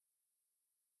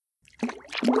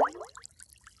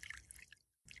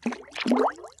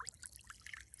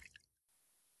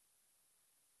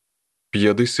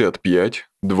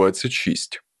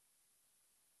«55-26».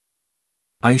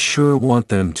 I sure want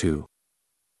them to.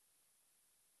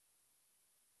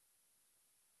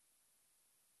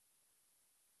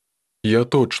 Я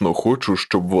точно хочу,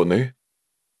 щоб вони.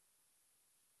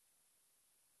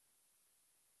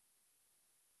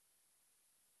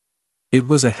 It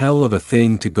was a hell of a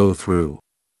thing to go through.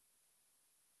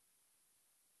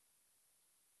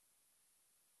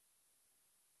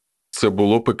 Це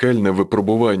було пекельне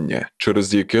випробування,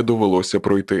 через яке довелося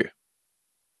пройти.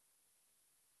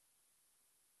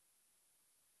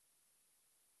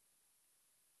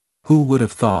 Who would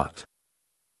have thought?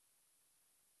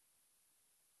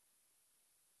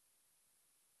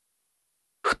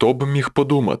 Хто б міг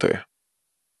подумати?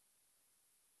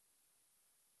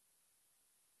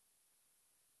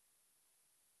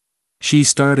 She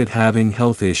started having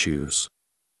health issues.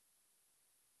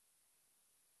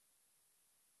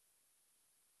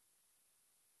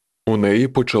 У неї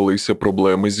почалися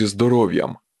проблеми зі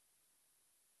здоров'ям.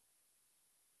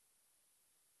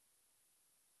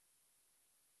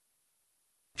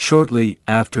 Shortly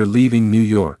after leaving New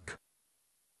York.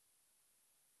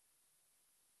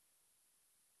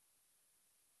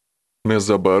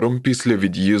 Незабаром після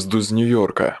від'їзду з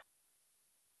Нью-Йорка.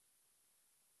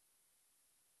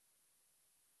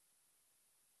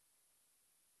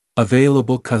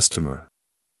 Available customer.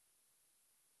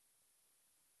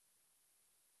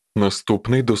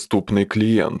 Наступний доступний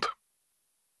клієнт.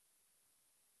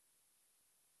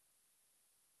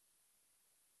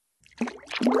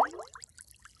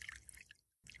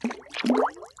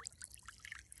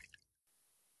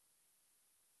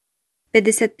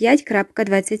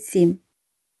 «55.27».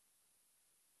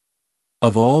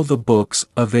 Of all the books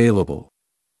available.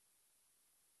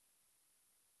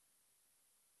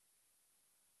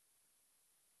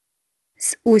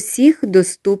 З усіх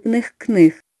доступних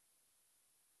книг.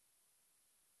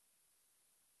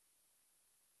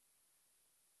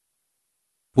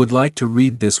 Would like to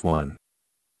read this one.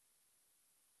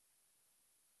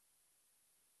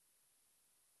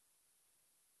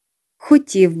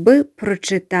 Хотів би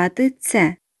прочитати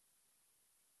це.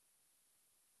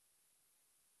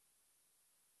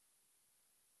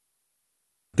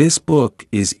 This book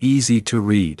is easy to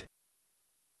read.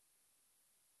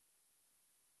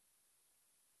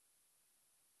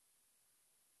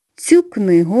 Цю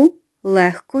книгу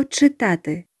легко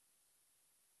читати.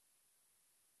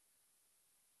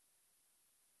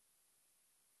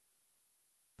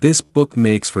 This book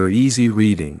makes for easy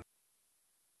reading.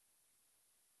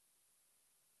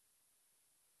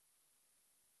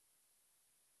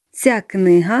 Ця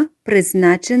книга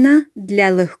призначена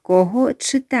для легкого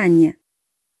читання.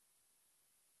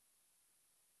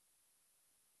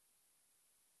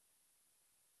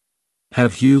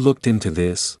 Have you looked into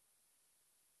this?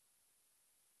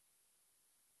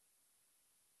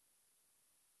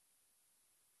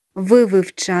 Ви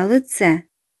вивчали це?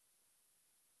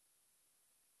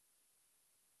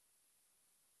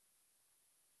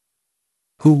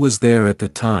 Who was there at the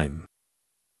time?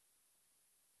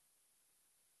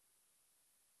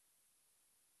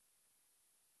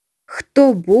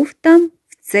 Хто був там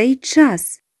в цей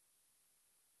час?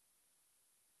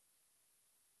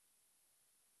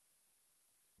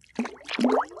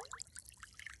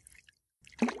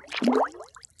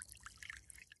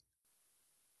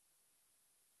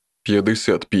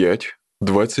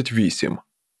 «55-28».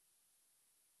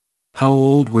 How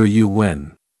old were you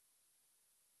when?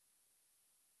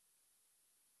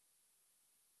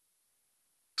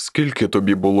 Скільки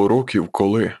тобі було років,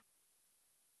 коли?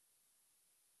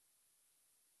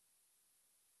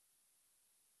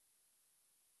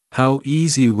 How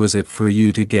easy was it for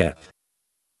you to get?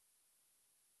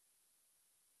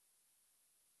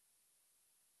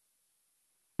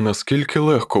 Наскільки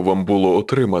легко вам було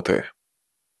отримати?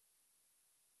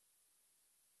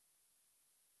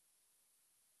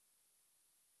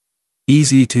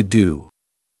 Easy to do.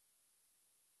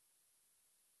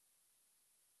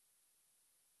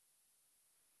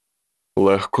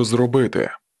 Легко зробити.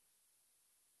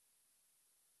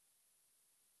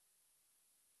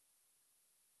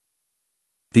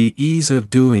 The ease of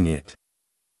doing it.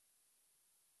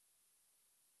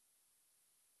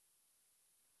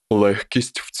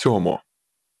 Легкість в цьому.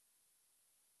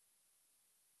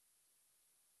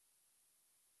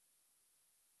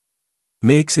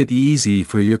 Makes it easy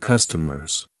for your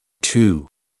customers, too.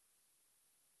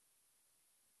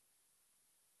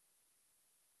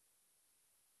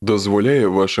 Дозволяє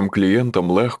вашим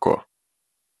клієнтам легко.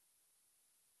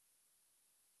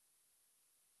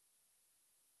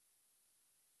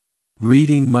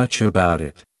 Reading much about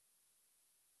it.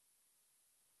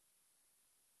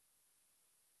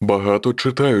 Багато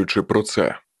читаючи про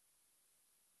це.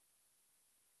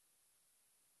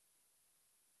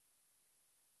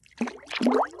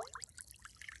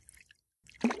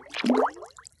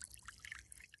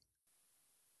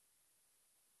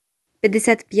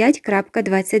 П'ятдесят п'ять крапка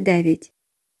 29.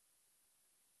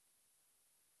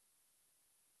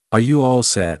 Are you all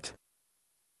set?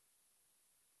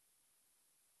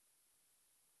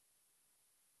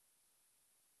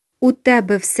 У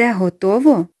тебе все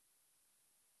готово?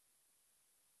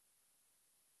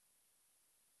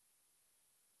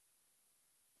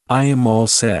 I am all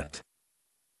set.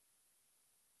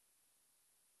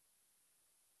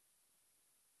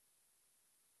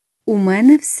 У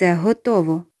мене все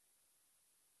готово.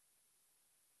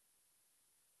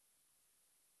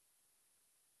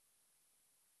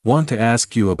 Want to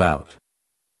ask you about.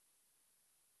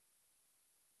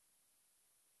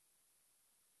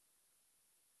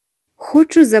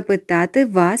 Хочу запитати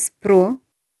вас про.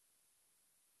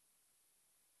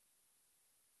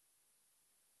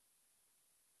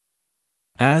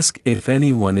 Ask if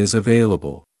anyone is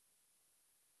available.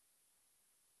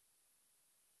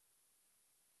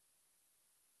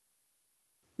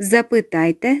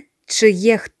 Запитайте, чи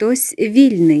є хтось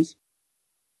вільний.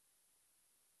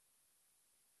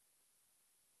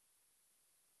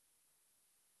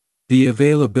 The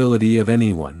availability of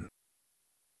anyone.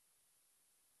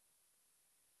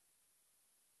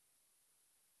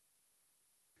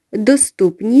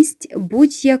 Доступність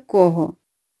будь-якого.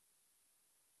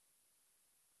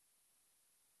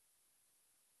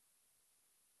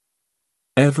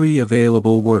 Every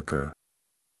available worker.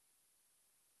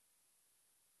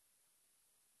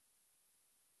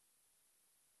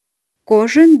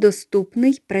 Кожен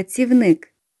доступний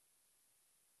працівник.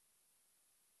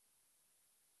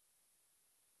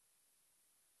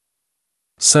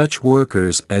 Such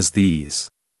workers as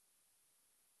these.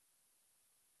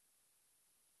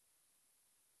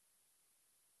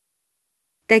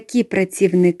 Такі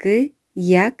працівники,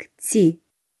 як ці.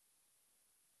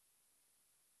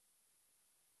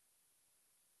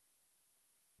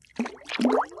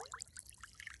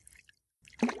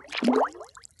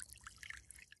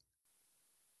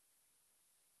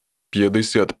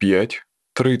 П'ятдесят п'ять,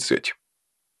 30.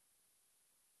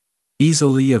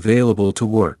 Easily available to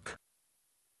work.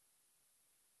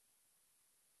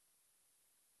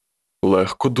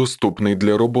 Легко доступний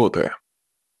для роботи.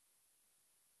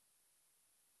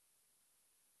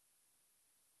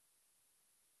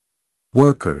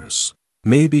 Workers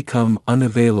may become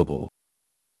unavailable.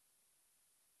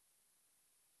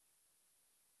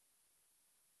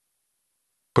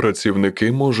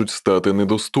 Працівники можуть стати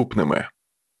недоступними.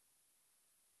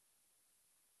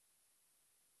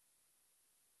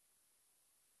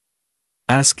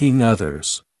 Asking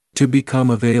others to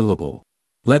become available.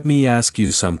 Let me ask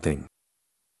you something.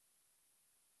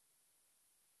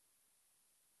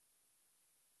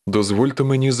 Дозвольте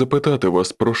мені запитати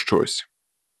вас про щось.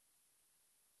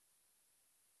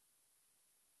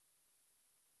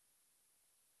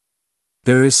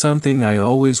 There is something I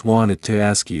always wanted to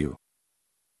ask you.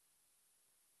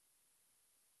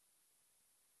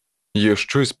 Є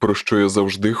щось, про що я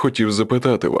завжди хотів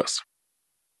запитати вас.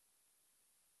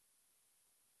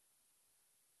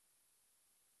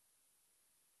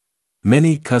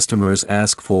 Many customers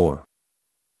ask for.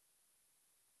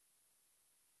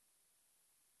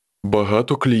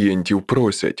 Багато клієнтів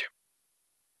просять.